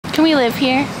Can we live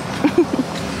here?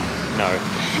 No.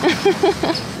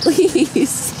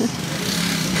 Please.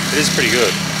 It is pretty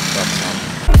good.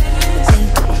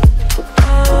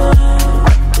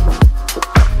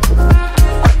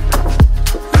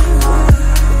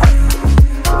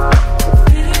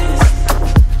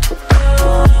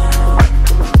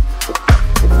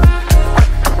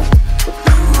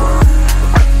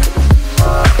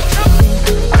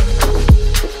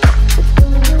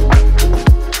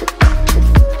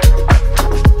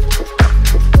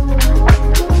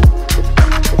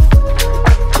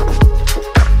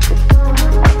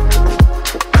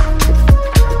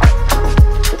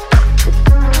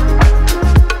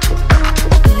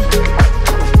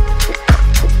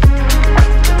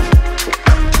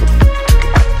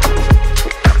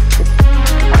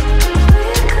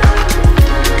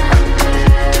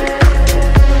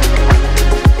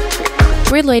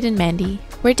 We're Lloyd and Mandy.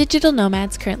 We're digital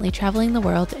nomads currently traveling the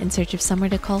world in search of somewhere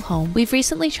to call home. We've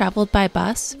recently traveled by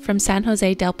bus from San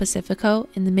Jose del Pacifico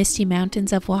in the misty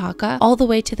mountains of Oaxaca all the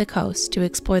way to the coast to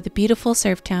explore the beautiful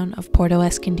surf town of Puerto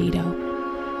Escondido.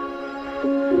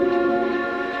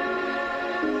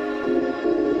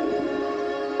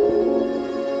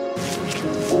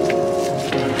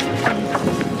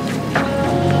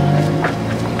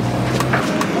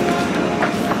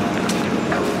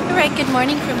 Good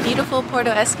morning from beautiful Puerto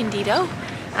Escondido.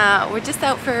 We're just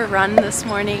out for a run this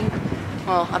morning.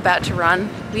 Well, about to run.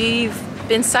 We've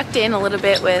been sucked in a little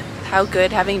bit with how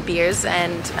good having beers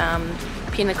and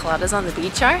pina coladas on the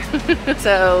beach are.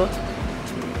 So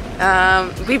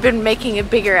we've been making a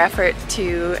bigger effort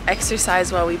to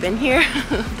exercise while we've been here.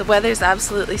 The weather's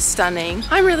absolutely stunning.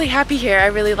 I'm really happy here. I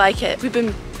really like it. We've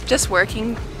been just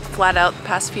working flat out the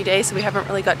past few days, so we haven't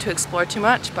really got to explore too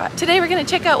much, but today we're going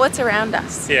to check out what's around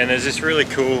us. Yeah, and there's this really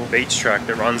cool beach track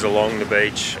that runs along the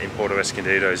beach in Puerto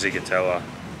Escondido, Zigatella.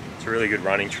 It's a really good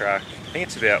running track. I think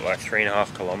it's about like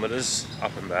 3.5 kilometers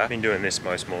up and back. I've been doing this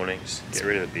most mornings. Get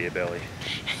rid of the beer belly.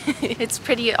 It's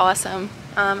pretty awesome.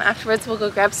 Afterwards we'll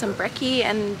go grab some brekkie,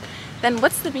 and then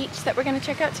what's the beach that we're going to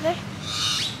check out today?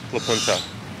 La Punte.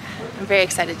 I'm very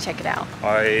excited to check it out.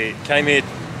 I came here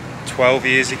 12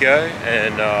 years ago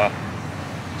and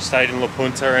stayed in La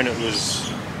Punte, and it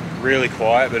was really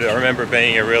quiet, but I remember it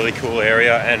being a really cool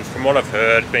area, and from what I've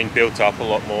heard, it's been built up a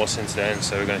lot more since then,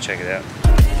 so we're going to check it out.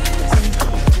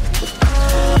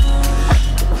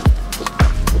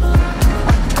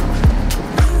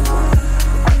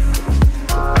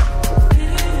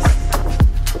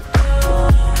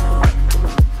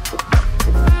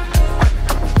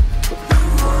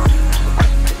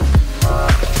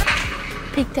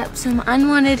 Picked up some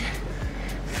unwanted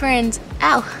friends.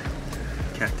 Ow!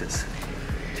 Cactus.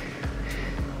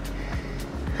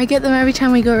 I get them every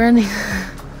time we go running.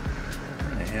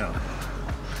 Yeah.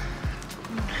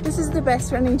 This is the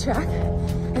best running track.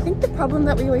 I think the problem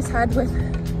that we always had with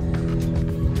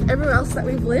everywhere else that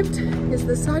we've lived is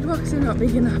the sidewalks are not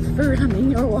big enough for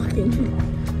running or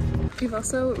walking. We've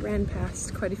also ran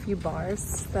past quite a few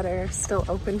bars that are still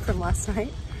open from last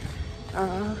night.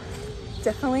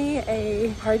 Definitely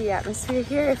a party atmosphere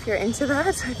here if you're into that.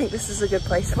 I think this is a good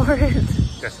place for it.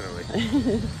 Definitely.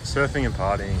 Surfing and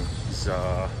partying is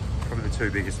probably the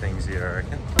two biggest things here, I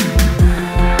reckon.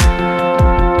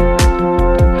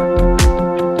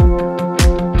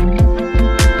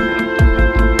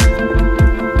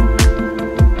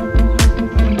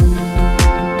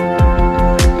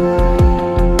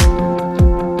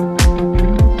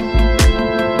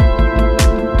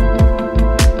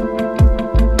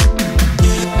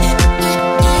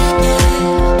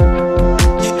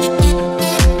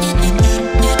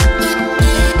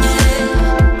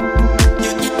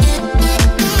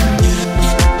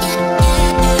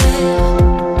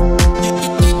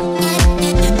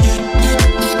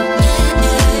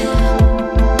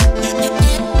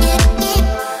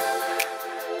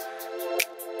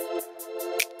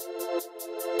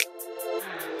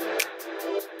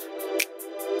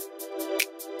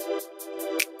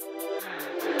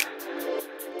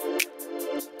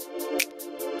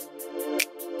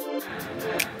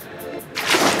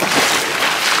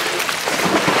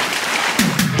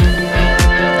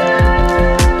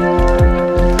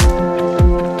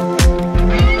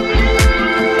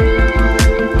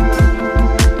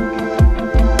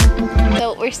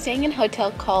 Staying in a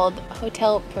hotel called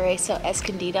Hotel Paraiso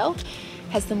Escondido.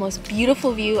 Has the most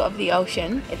beautiful view of the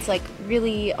ocean. It's like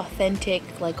really authentic,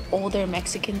 like older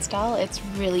Mexican style. It's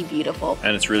really beautiful.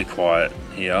 And it's really quiet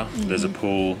here. There's a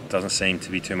pool, doesn't seem to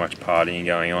be too much partying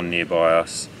going on nearby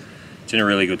us. It's in a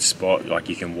really good spot, like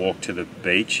you can walk to the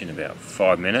beach in about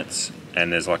 5 minutes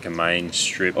and there's like a main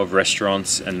strip of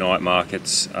restaurants and night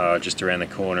markets just around the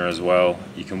corner as well.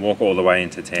 You can walk all the way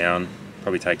into town,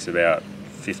 probably takes about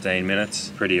 15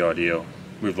 minutes, pretty ideal.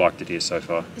 We've liked it here so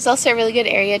far. It's also a really good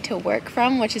area to work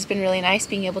from, which has been really nice,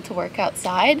 being able to work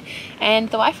outside, and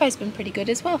the Wi-Fi's been pretty good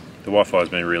as well. The Wi-Fi has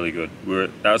been really good.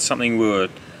 That was something we were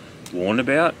warned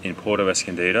about in Puerto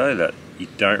Escondido, that you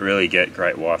don't really get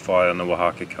great Wi-Fi on the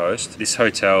Oaxaca coast. This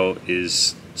hotel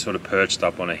is sort of perched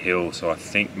up on a hill, so I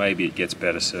think maybe it gets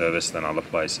better service than other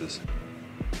places.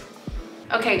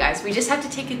 Okay guys, we just have to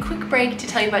take a quick break to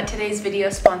tell you about today's video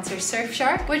sponsor,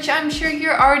 Surfshark, which I'm sure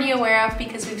you're already aware of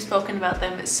because we've spoken about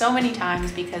them so many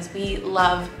times because we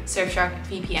love Surfshark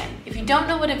VPN. If you don't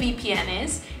know what a VPN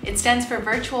is, it stands for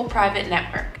Virtual Private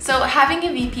Network. So having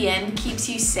a VPN keeps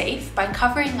you safe by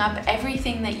covering up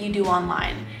everything that you do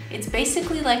online. It's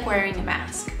basically like wearing a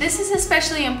mask. This is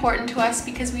especially important to us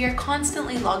because we are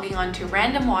constantly logging onto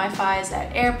random Wi-Fis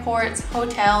at airports,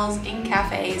 hotels, in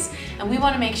cafes, and we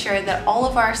want to make sure that all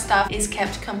of our stuff is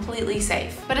kept completely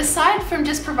safe. But aside from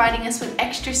just providing us with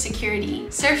extra security,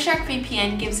 Surfshark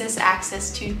VPN gives us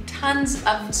access to tons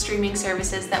of streaming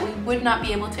services that we would not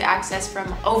be able to access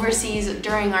from overseas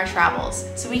during our travels.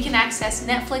 So we can access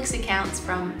Netflix accounts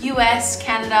from US,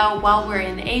 Canada, while we're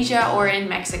in Asia or in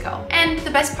Mexico. And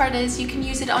the best part is you can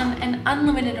use it on an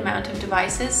unlimited amount of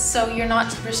devices, so you're not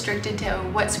restricted to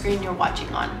what screen you're watching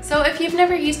on. So if you've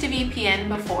never used a VPN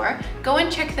before, go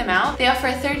and check them out. They offer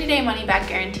a 30-day money-back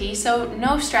guarantee, so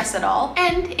no stress at all.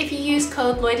 And if you use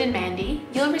code Lloyd and Mandy,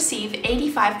 you'll receive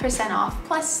 85% off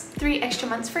plus 3 extra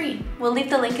months free. We'll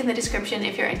leave the link in the description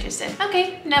if you're interested.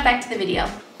 Okay, now back to the video.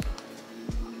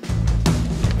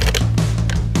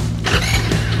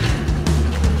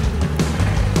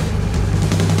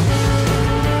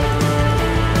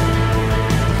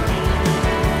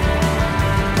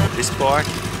 This bike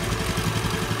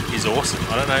is awesome.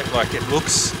 I don't know, like it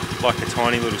looks like a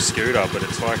tiny little scooter, but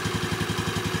it's like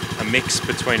a mix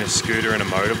between a scooter and a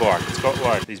motorbike. It's got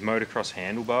like these motocross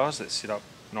handlebars that sit up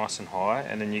nice and high,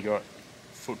 and then you got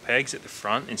foot pegs at the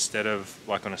front instead of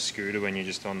like on a scooter when you're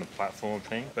just on the platform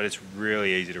thing. But it's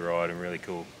really easy to ride and really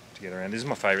cool to get around. This is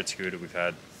my favorite scooter we've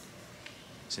had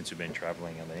since we've been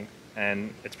traveling, I think.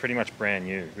 And it's pretty much brand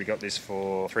new. We got this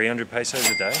for 300 pesos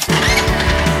a day.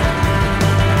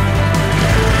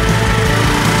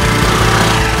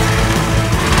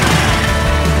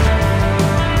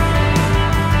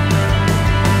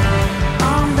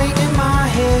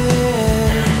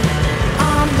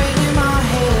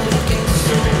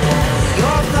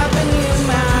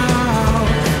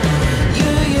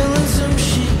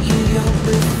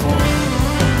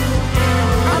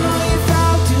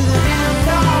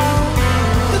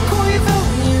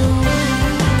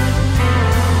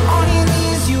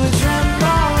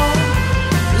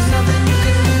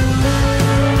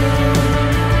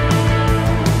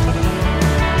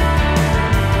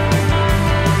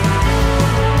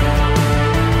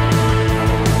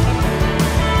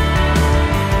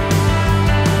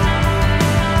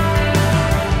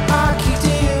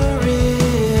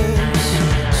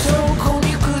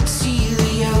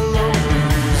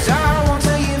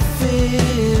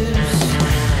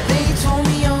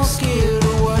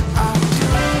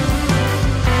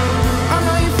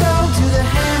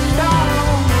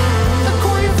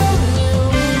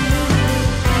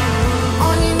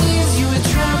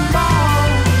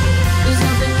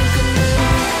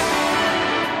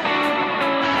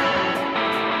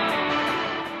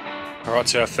 Alright,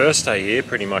 so our first day here,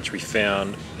 pretty much we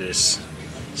found this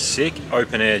sick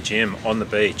open air gym on the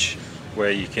beach where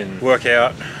you can work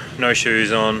out, no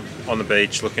shoes on the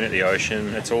beach, looking at the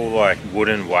ocean. It's all like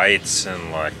wooden weights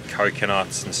and like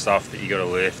coconuts and stuff that you gotta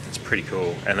lift. It's pretty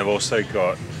cool. And they've also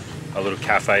got a little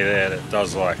cafe there that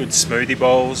does like good smoothie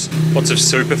bowls, lots of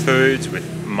superfoods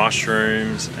with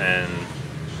mushrooms and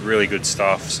really good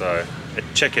stuff. So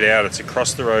check it out. It's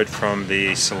across the road from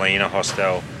the Selena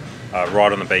hostel.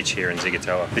 Right on the beach here in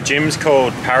Zigatella. The gym's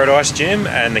called Paradise Gym,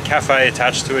 and the cafe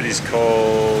attached to it is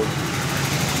called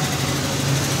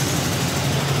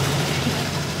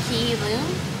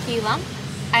Lump?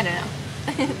 I don't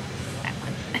know. That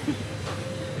one.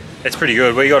 It's pretty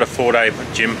good. We got a 4-day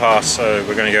gym pass, so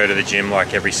we're going to go to the gym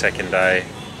like every second day,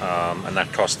 and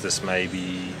that cost us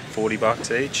maybe 40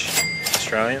 bucks each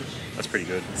Australian. That's pretty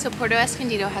good. So Puerto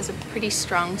Escondido has a pretty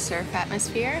strong surf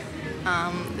atmosphere.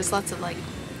 There's lots of like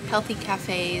healthy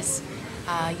cafes,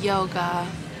 yoga,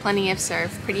 plenty of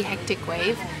surf, pretty hectic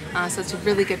wave. So it's a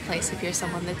really good place if you're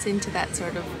someone that's into that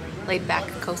sort of laid-back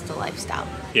coastal lifestyle.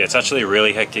 Yeah, it's actually a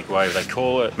really hectic wave. They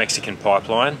call it Mexican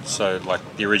pipeline. So like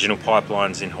the original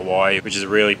pipeline's in Hawaii, which is a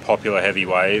really popular heavy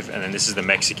wave, and then this is the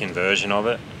Mexican version of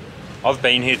it. I've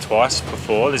been here twice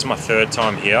before. This is my third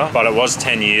time here, but it was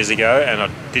 10 years ago and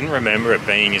I didn't remember it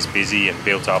being as busy and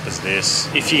built up as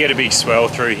this. If you get a big swell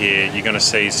through here, you're gonna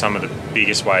see some of the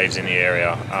biggest waves in the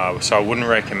area. So I wouldn't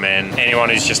recommend anyone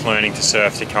who's just learning to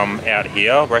surf to come out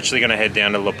here. We're actually gonna head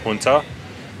down to La Punta,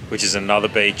 which is another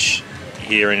beach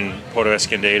here in Puerto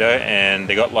Escondido, and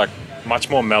they got like much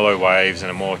more mellow waves and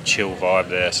a more chill vibe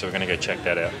there. So we're gonna go check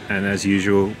that out. And as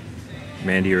usual,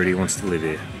 Mandy already wants to live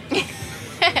here.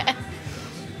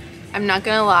 I'm not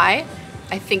gonna lie,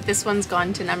 I think this one's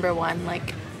gone to #1.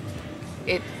 Like,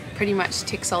 it pretty much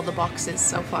ticks all the boxes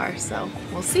so far, so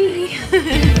we'll see.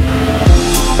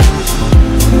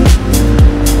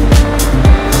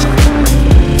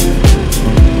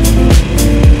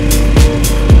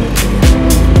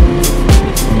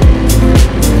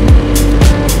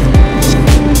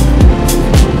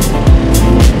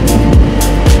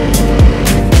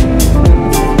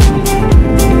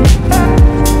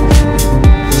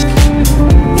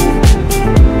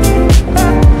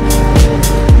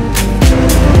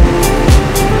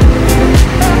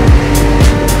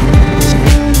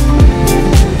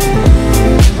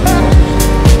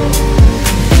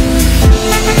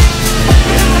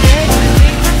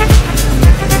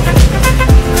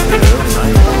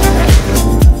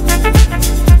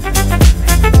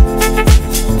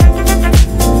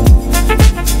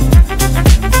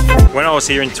 When I was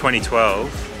here in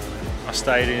 2012, I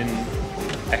stayed in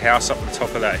a house up the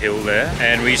top of that hill there,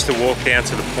 and we used to walk down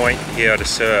to the point here to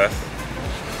surf,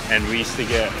 and we used to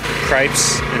get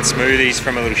crepes and smoothies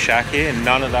from a little shack here, and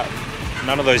none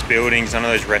of those buildings, none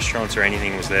of those restaurants or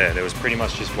anything was there. There was pretty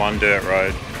much just one dirt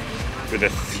road with a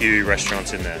few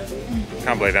restaurants in there.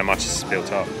 Can't believe how much this is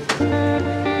built up.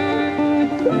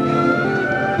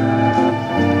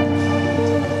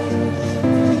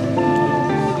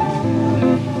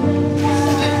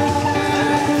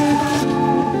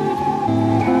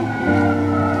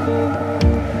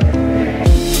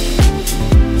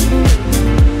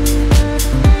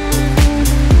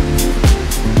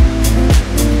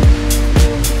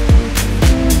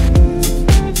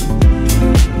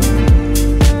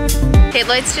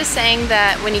 Lloyd's just saying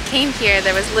that when he came here,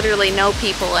 there was literally no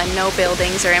people and no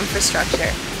buildings or infrastructure.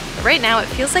 But right now, it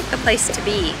feels like the place to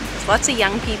be. There's lots of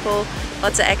young people,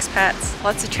 lots of expats,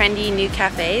 lots of trendy new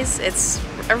cafes. It's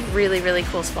a really, really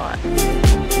cool spot.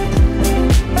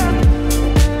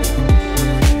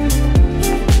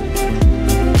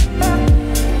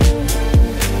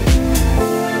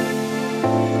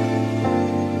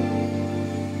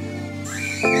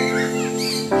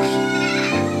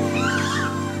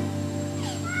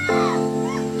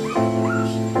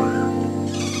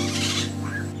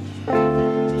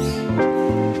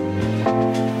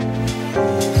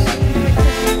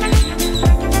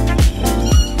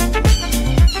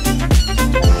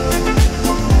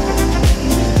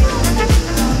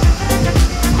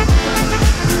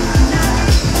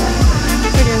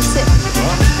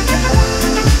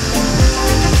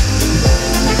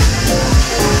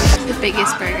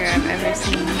 Biggest burger I've ever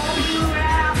seen.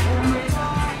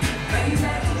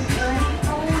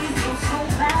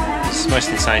 It's the most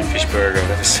insane fish burger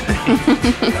I've ever seen.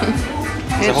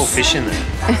 There's a whole fish in there.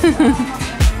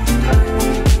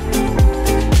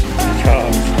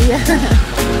 Carved. Yeah.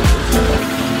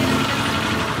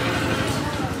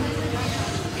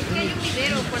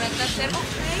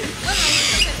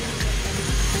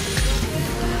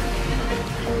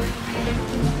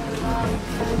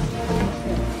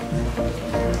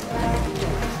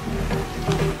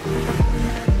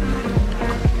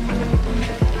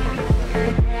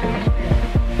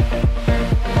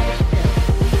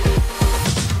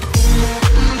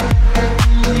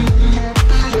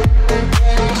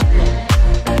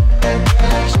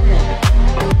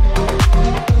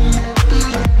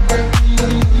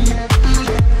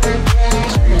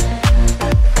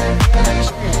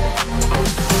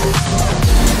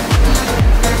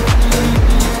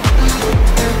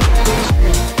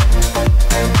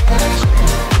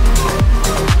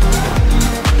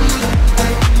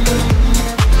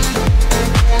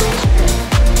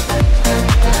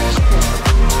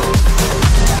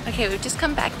 We've just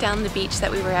come back down the beach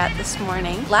that we were at this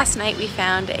morning. Last night we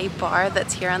found a bar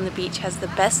that's here on the beach, has the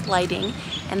best lighting,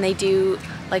 and they do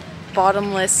like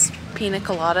bottomless pina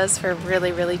coladas for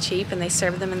really, really cheap, and they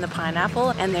serve them in the pineapple,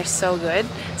 and they're so good.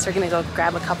 So we're gonna go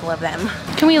grab a couple of them.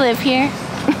 Can we live here?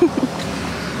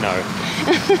 No.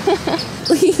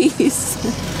 Please.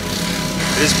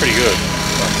 It is pretty good.